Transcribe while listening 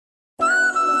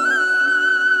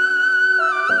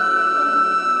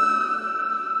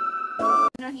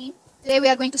Today we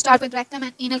are going to start with rectum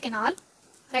and anal canal.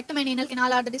 Rectum and anal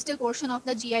canal are the distal portion of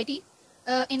the GIT.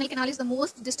 Anal canal is the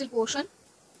most distal portion.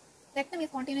 Rectum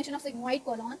is continuation of sigmoid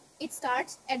colon. It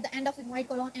starts at the end of sigmoid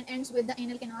colon and ends with the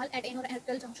anal canal at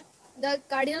anorectal junction. The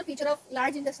cardinal feature of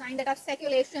large intestine, that are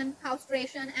sacculation,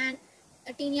 haustration, and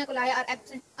tinea coli, are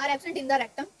absent in the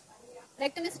rectum.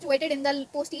 Rectum is situated in the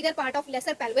posterior part of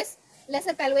lesser pelvis.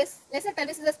 Lesser pelvis is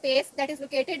a space that is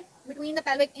located between the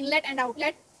pelvic inlet and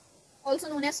outlet, also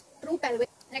known as true pelvis.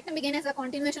 Rectum begins as a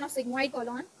continuation of sigmoid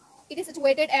colon. It is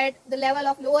situated at the level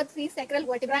of lower three sacral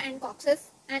vertebrae and coccyx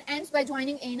and ends by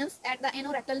joining anus at the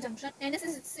anorectal junction. Anus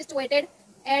is situated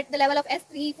at the level of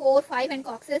S3, 4, 5 and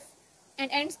coccyx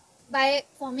and ends by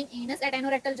forming anus at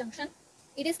anorectal junction.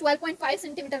 It is 12.5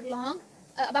 centimeter long,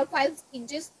 about 5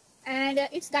 inches, and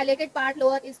its dilated part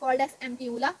lower is called as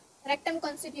ampulla. Rectum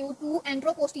constitute two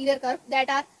anteroposterior curves that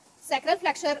are sacral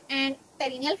flexure and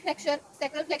perineal flexure.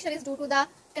 Sacral flexure is due to the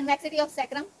convexity of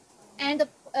sacrum, and the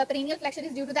perineal flexure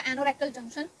is due to the anorectal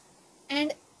junction.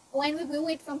 And when we view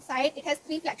it from side, it has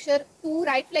three flexure, two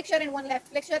right flexure and one left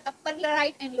flexure, upper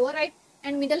right and lower right,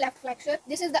 and middle left flexure.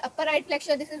 This is the upper right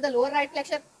flexure, this is the lower right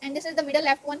flexure, and this is the middle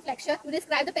left one flexure. To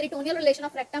describe the peritoneal relation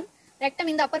of rectum, rectum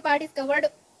in the upper part is covered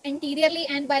anteriorly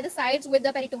and by the sides with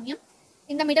the peritoneum.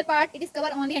 In the middle part, it is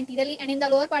covered only anteriorly, and in the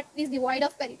lower part, it is devoid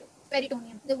of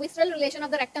peritoneum. The visceral relation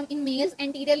of the rectum in males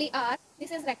anteriorly are,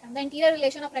 this is rectum. The anterior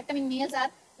relation of rectum in males are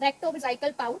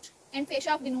rectovesical pouch and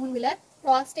fascia of Denon Wheeler,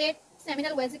 prostate,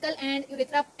 seminal vesicle and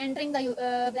urethra entering the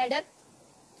bladder.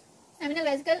 Seminal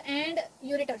vesicle and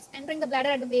ureters entering the bladder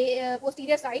at the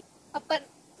posterior side. Upper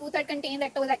 2/3 contain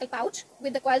rectovesical pouch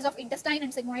with the coils of intestine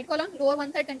and sigmoid colon. Lower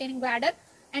 1/3 containing bladder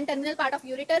and terminal part of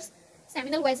ureters,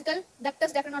 seminal vesicle,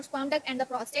 ductus deferens sperm duct, and the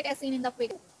prostate as seen in the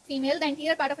figure. Female, the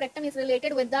anterior part of rectum is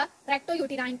related with the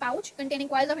rectouterine pouch containing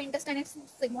coils of intestine and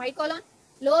sigmoid colon.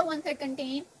 Lower 1/3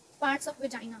 contain parts of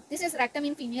vagina. This is rectum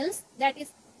in females, that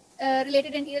is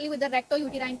related anteriorly with the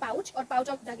rectouterine pouch or pouch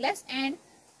of Douglas and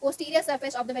posterior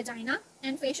surface of the vagina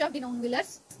and fascia of Denon Wheeler.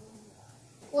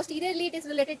 Posteriorly, it is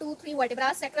related to three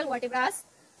vertebrae, sacral vertebrae,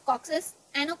 coccyx,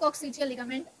 anococcygeal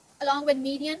ligament, along with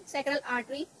median sacral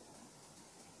artery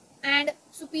and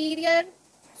superior,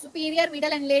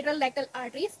 middle and lateral rectal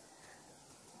arteries,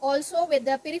 also with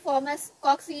the piriformis,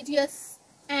 coccygeus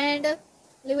and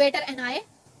levator ani,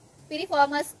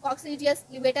 piriformis, coccygeus,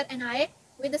 levator ani,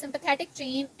 with the sympathetic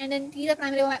chain and anterior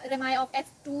primary rami of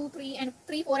F2, 3 and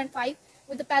 3, 4 and 5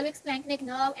 with the pelvic splanchnic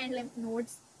nerve and lymph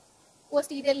nodes.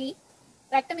 Posteriorly,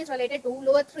 rectum is related to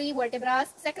lower three vertebrae,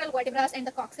 sacral vertebrae and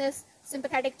the coccyx,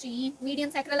 sympathetic chain,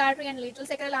 median sacral artery and lateral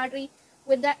sacral artery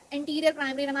with the anterior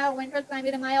primary rami or ventral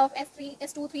primary rami of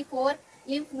S2, 3, 4,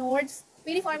 lymph nodes,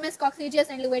 piriformis, coccygeus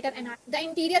and levator ani. The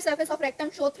interior surface of rectum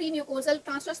show three mucosal,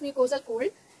 transverse mucosal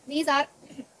fold. These are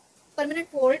permanent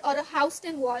fold or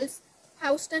Houston walls.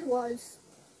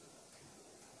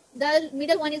 The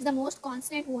middle one is the most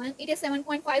constant one. It is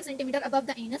 7.5 centimeter above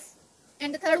the anus.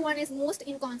 And the third one is most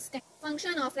inconstant.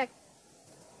 Function of rectum.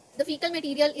 The fecal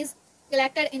material is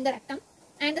collected in the rectum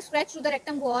and the stretch through the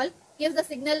rectum wall gives the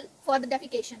signal for the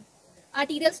defecation.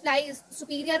 Arterial supply is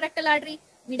superior rectal artery,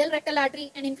 middle rectal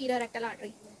artery and inferior rectal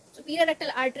artery. Superior rectal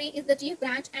artery is the chief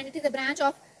branch and it is a branch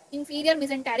of inferior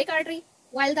mesenteric artery,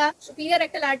 while the superior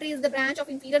rectal artery is the branch of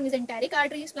inferior mesenteric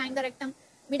artery supplying the rectum.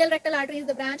 Middle rectal artery is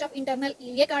the branch of internal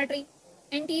iliac artery,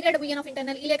 anterior division of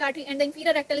internal iliac artery, and the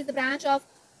inferior rectal is the branch of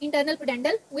internal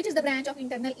pudendal, which is the branch of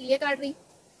internal iliac artery.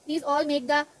 These all make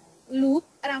the loop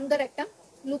around the rectum,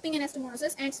 looping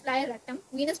anastomosis and supply rectum.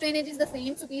 Venous drainage is the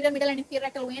same, superior, middle and inferior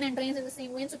rectal vein, and drains in the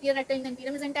same vein, superior rectal in the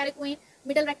inferior mesenteric vein,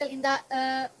 middle rectal in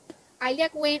the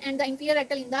iliac vein, and the inferior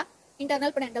rectal in the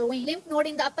internal pudendal vein. Lymph node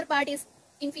in the upper part is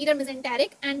inferior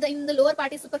mesenteric and in the lower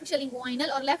part is superficial inguinal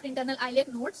or left internal iliac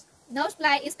nodes. Nerve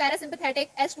supply is parasympathetic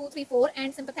S2, 3, 4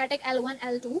 and sympathetic L1,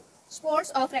 L2. Sports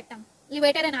of rectum.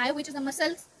 Levator ani, which is the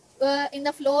muscles in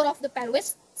the floor of the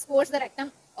pelvis, supports the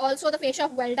rectum. Also the fascia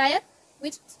of Waldeyer,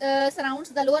 which surrounds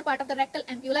the lower part of the rectal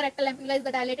ampulla. Rectal ampulla is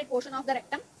the dilated portion of the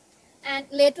rectum. And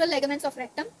lateral ligaments of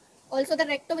rectum. Also the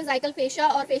rectovesical fascia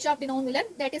or fascia of Denon Wheeler,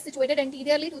 that is situated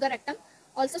anteriorly to the rectum,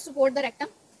 also support the rectum.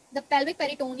 The pelvic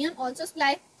peritoneum also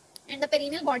supply, and the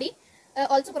perineal body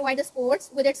also provide the supports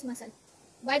with its muscle.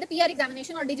 By the PR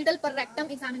examination or digital per rectum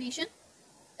examination,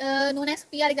 known as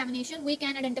PR examination, we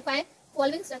can identify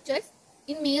following structures.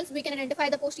 In males, we can identify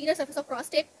the posterior surface of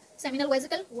prostate, seminal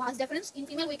vesicle, vas deferens. In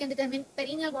female, we can determine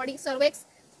perineal body, cervix,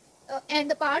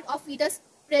 and the part of fetus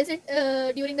present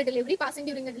during the delivery, passing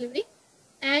during the delivery.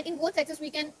 And in both sexes, we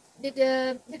can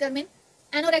determine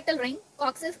anorectal ring,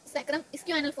 coccyx, sacrum,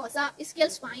 ischianal fossa, ischial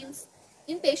spines.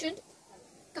 In patient,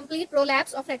 complete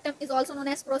prolapse of rectum is also known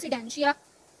as prosidentia.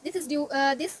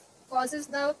 This causes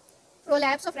the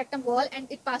prolapse of rectum wall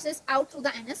and it passes out through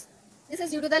the anus. This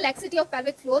is due to the laxity of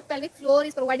pelvic floor. Pelvic floor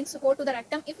is providing support to the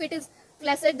rectum. If it is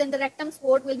flaccid, then the rectum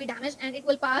support will be damaged and it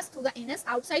will pass through the anus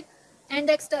outside. And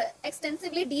the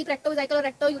extensively deep rectovesical or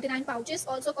rectouterine pouches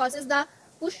also causes the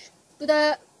push to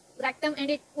the rectum and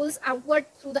it pulls outward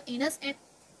through the anus, and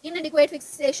inadequate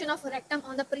fixation of rectum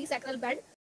on the presacral bed